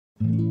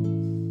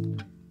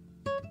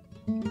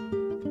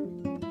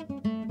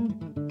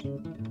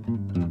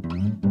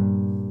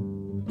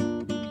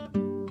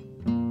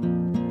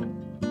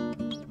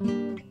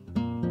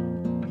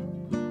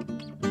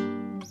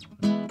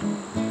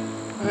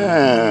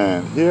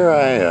And here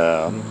I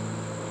am.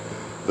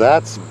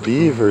 That's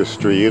Beaver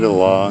Street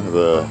along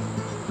the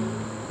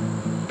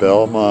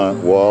Belmont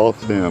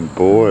Waltham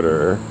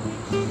border.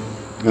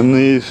 And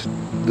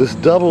this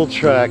double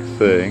track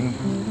thing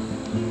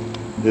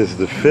is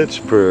the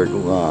Fitchburg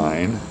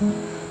line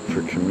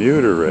for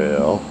commuter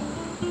rail.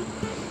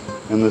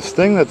 And this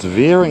thing that's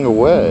veering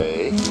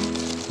away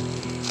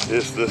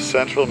is the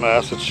Central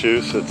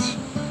Massachusetts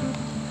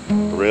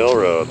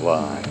Railroad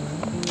line,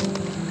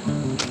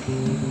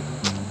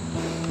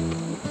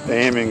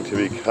 aiming to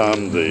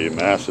become the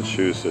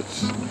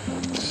Massachusetts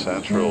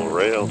Central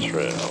Rail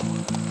Trail.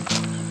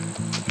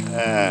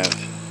 And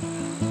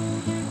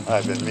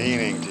I've been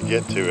meaning to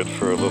get to it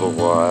for a little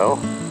while.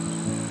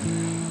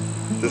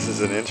 This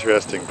is an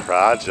interesting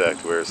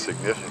project where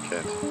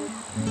significant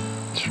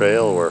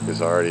trail work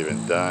has already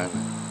been done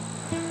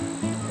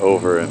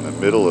over in the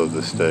middle of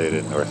the state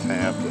in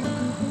Northampton.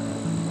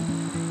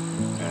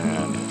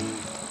 And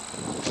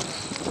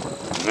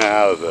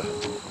now the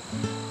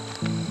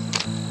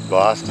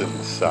Boston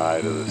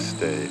side of the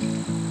state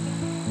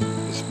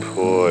is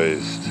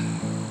poised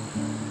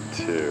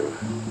to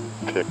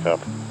pick up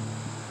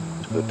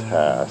the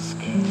task.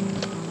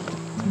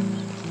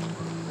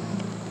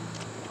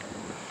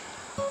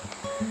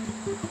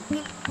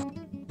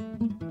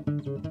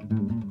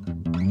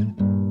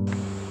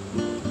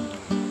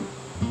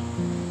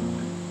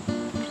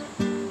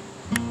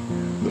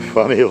 The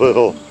funny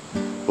little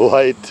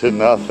light to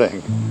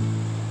nothing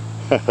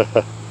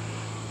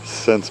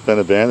since been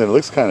abandoned. It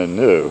looks kind of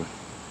new.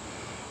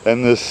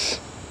 And this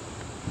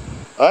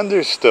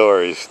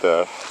understory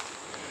stuff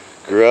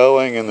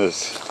growing in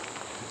this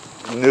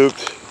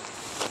nuked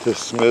to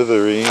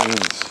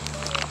smithereens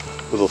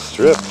little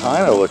strip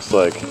kind of looks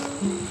like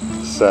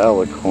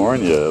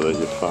salicornia that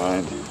you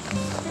find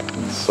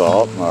in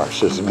salt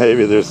marshes.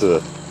 Maybe there's a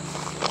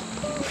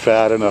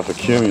fat enough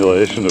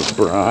accumulation of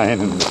brine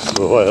in the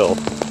soil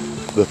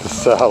that the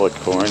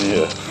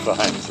salicornia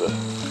finds a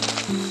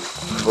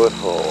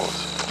foothold.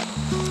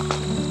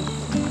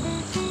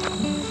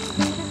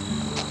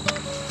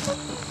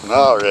 And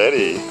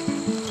already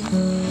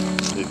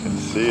you can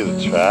see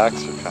the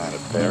tracks are kind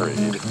of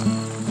buried.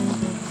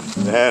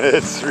 And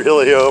it's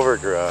really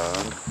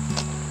overgrown.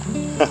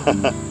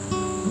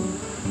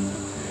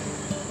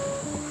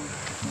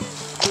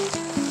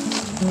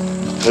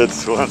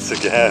 It's once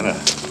again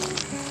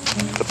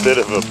a bit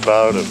of a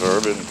bout of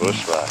urban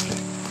bushwhacking.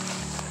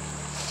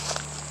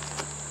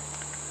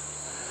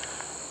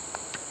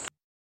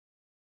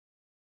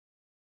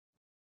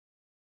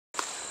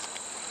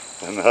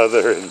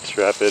 Another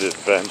intrepid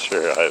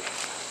adventure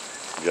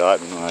I've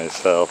gotten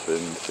myself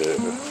into.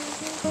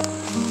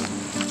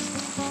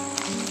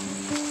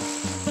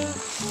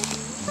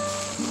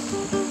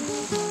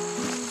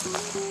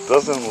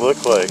 Doesn't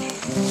look like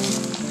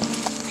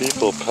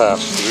people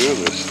pass through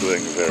this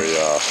thing very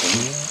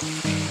often.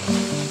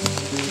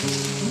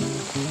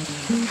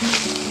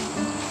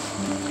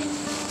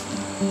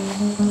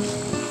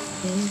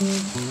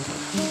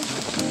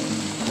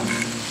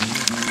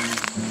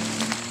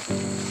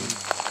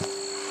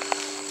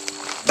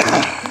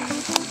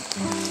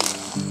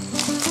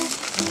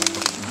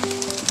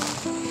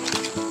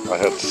 I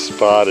had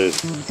spotted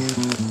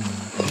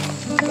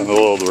an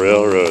old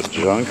railroad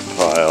junk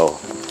pile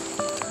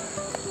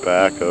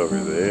back over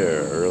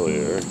there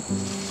earlier.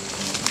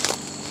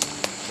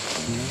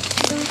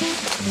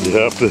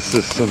 Yep, this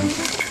is some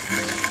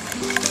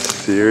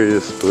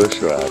serious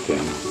bushwhacking.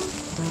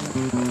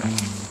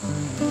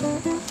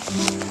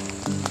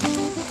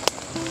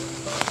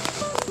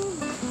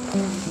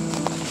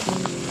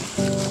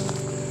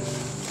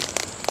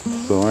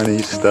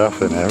 Thorny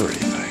stuff and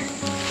everything.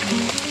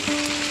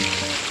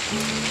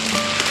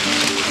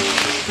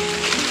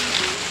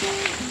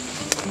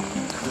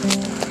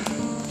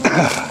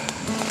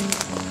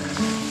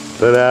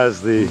 But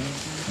as the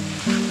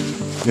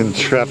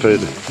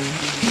intrepid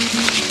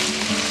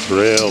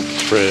rail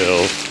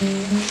trail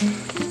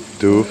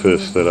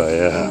doofus that I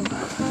am,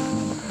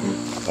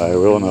 I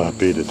will not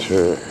be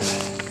deterred.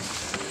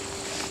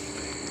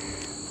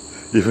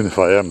 Even if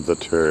I am the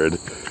turd.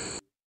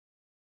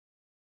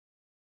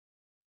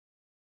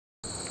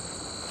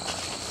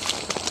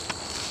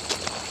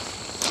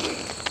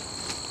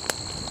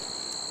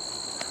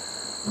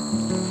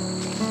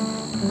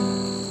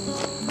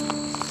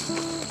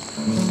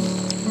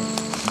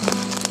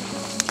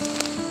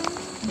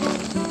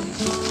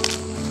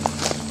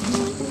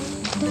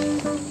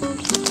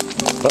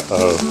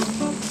 Uh-oh.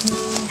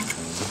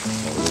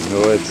 I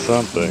annoyed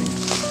something.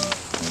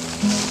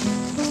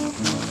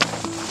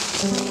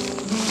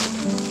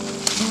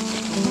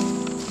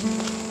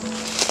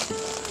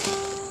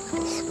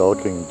 A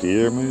skulking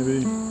deer,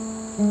 maybe?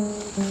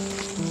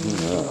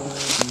 Yeah.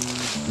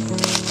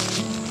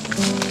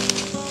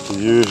 The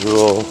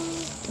usual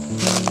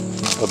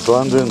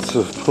abundance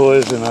of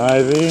poison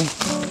ivy.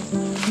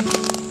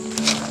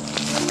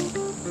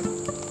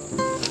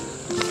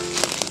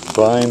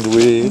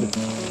 Bindweed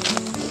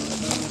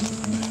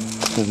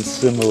and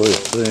similar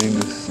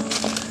things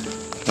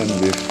can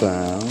be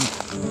found.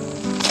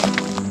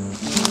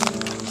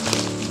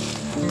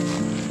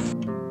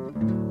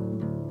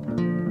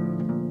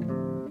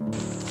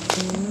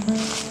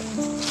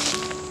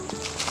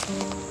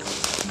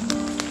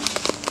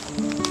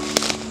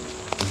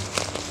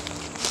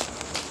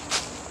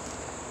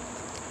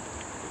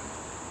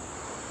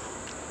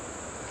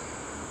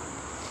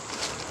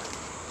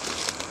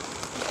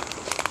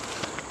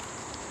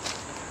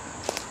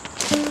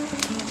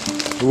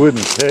 It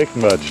wouldn't take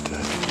much to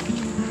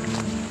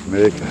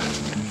make a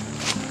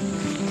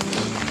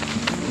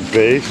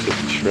basic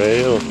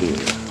trail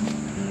here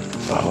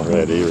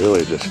already.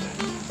 Really just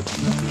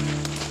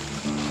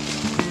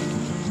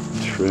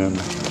trim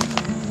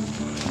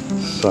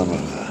some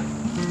of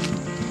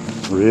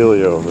the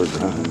really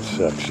overgrown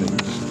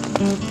sections.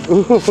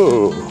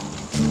 Ooh,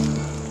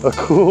 a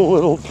cool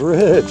little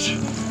bridge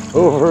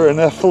over an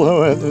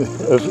effluent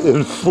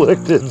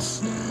inflicted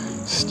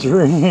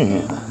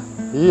stream.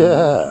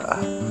 Yeah,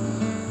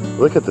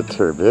 look at the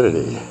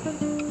turbidity.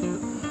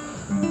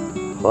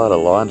 A lot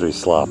of laundry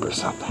slop or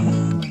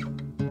something.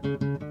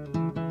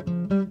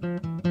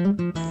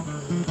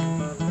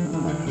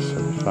 So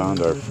we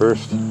found our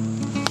first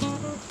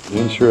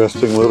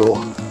interesting little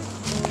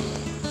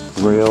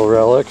rail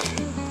relic,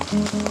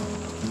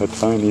 a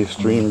tiny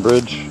stream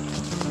bridge.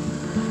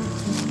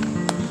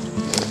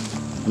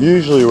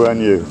 Usually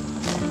when you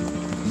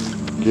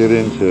get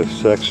into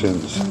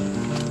sections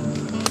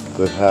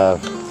that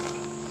have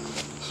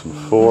some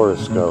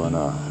forest going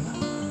on,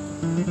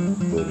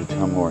 they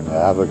become more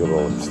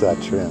navigable. It's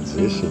that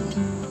transition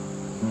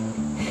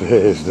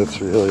phase that's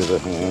really the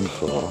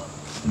handful.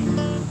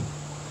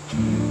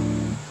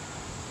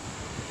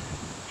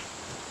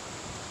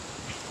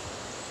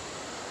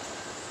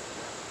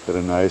 Got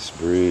a nice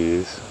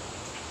breeze.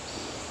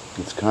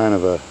 It's kind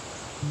of a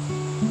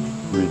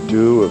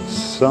redo of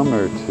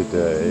summer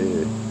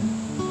today,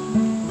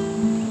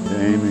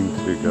 aiming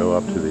to go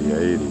up to the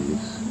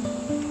 80s.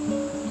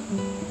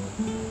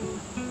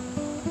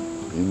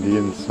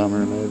 Indian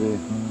summer, maybe?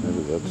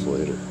 Maybe that's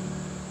later.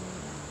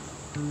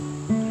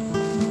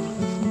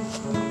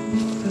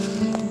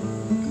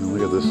 And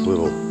look at this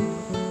little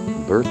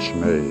birch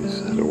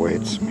maze that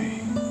awaits me.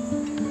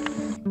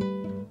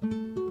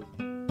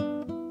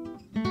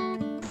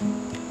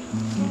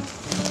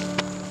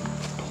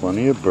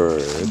 Plenty of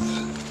birds.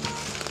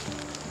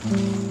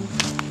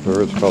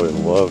 Birds probably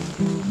love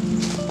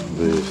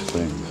these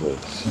things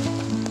as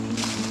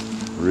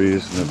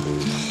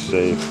reasonably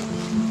safe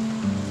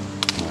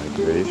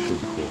migration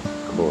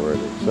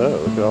corridors.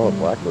 Oh, look at all the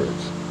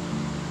blackbirds.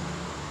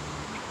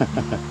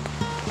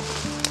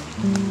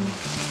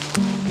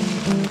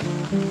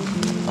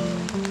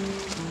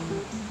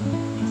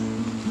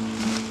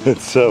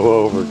 It's so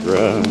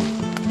overgrown,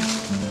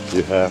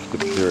 you have to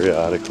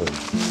periodically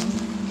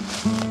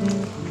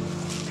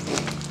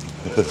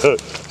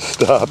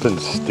stop and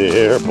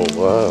stare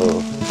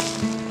below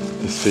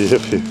to see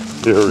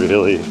if you're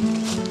really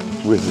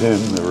within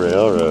the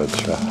railroad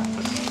tracks.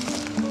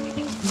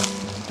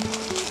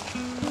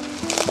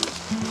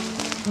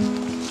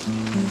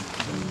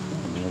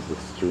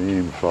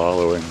 Stream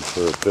following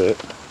for a bit.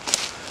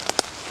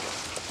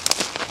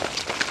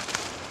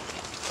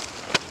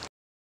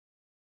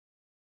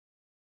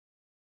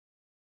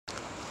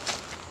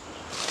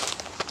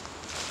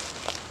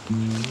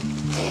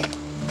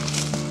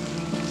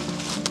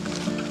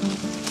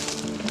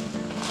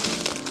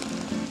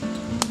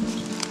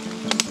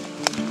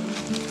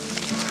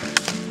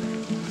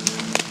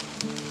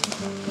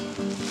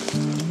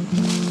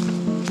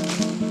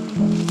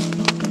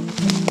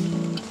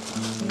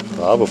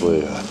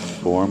 Probably a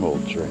formal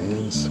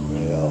drain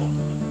swale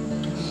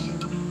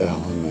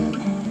element.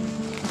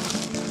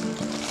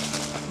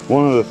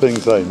 One of the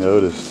things I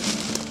noticed,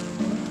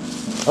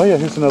 oh yeah,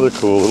 here's another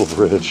cool little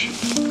bridge.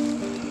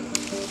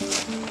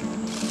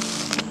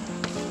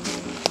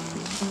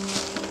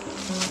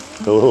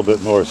 A little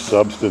bit more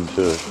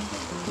substantive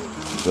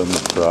than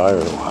the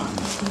prior one.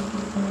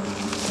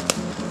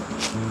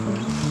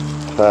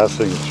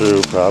 Passing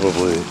through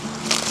probably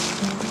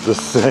the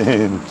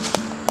same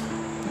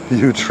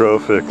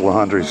eutrophic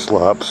laundry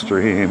slop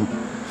stream.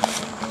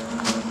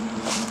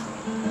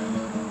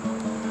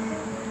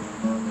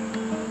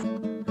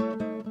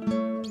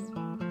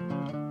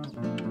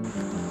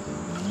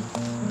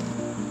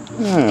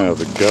 Yeah,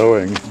 the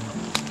going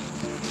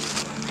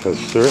has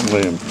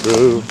certainly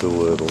improved a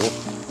little.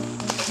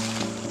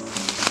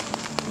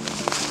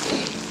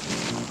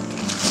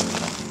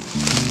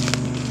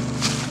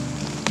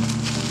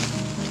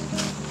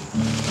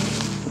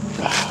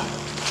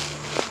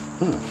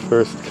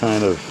 First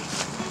kind of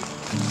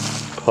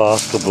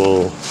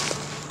possible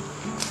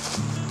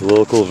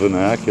local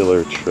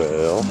vernacular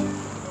trail.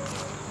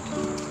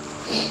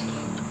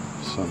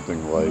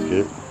 Something like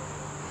it.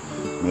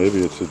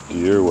 Maybe it's a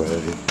deer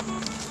way.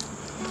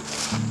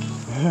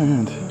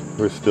 And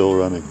we're still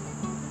running.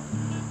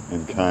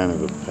 in kind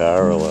of a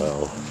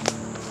parallel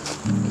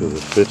to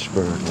the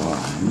Fitchburg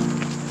line.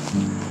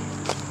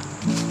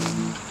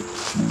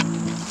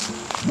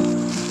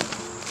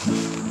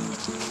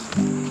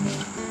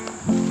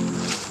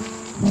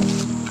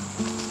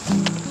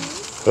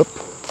 Oop,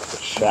 the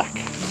shack.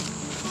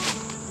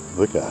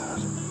 Look at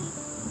it.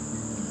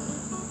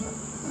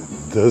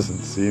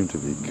 Doesn't seem to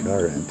be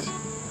current.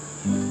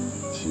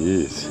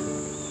 Jeez.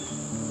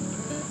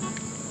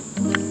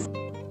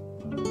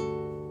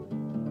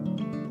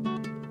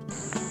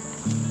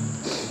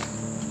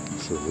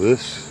 So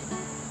this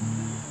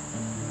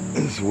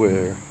is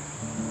where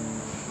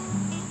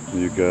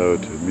you go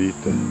to meet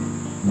the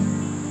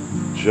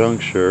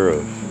juncture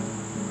of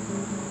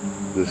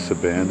this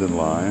abandoned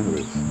line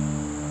with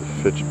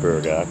the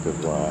Fitchburg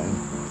active line.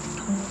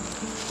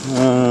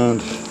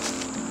 And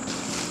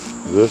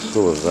this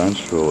will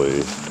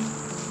eventually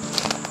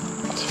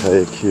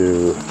take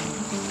you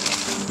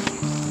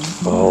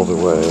all the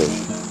way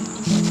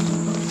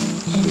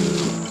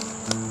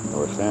to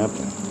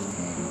Northampton.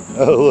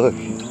 Oh look,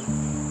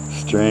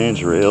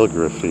 strange rail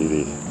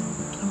graffiti.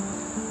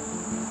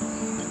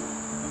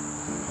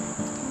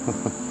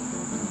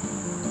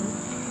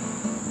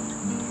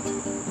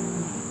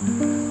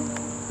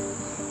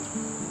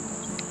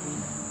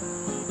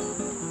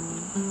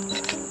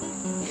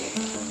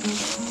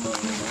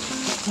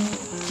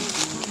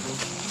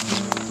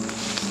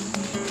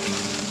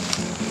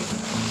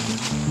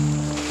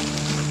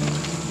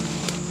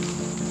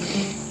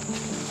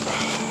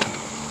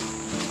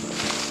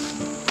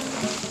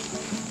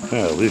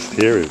 Yeah, at least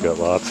here we've got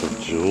lots of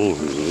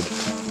jewelweed.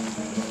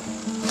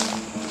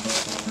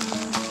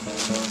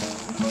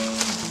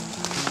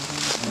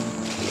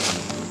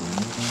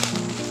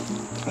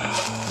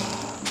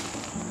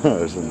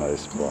 There's a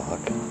nice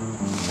block.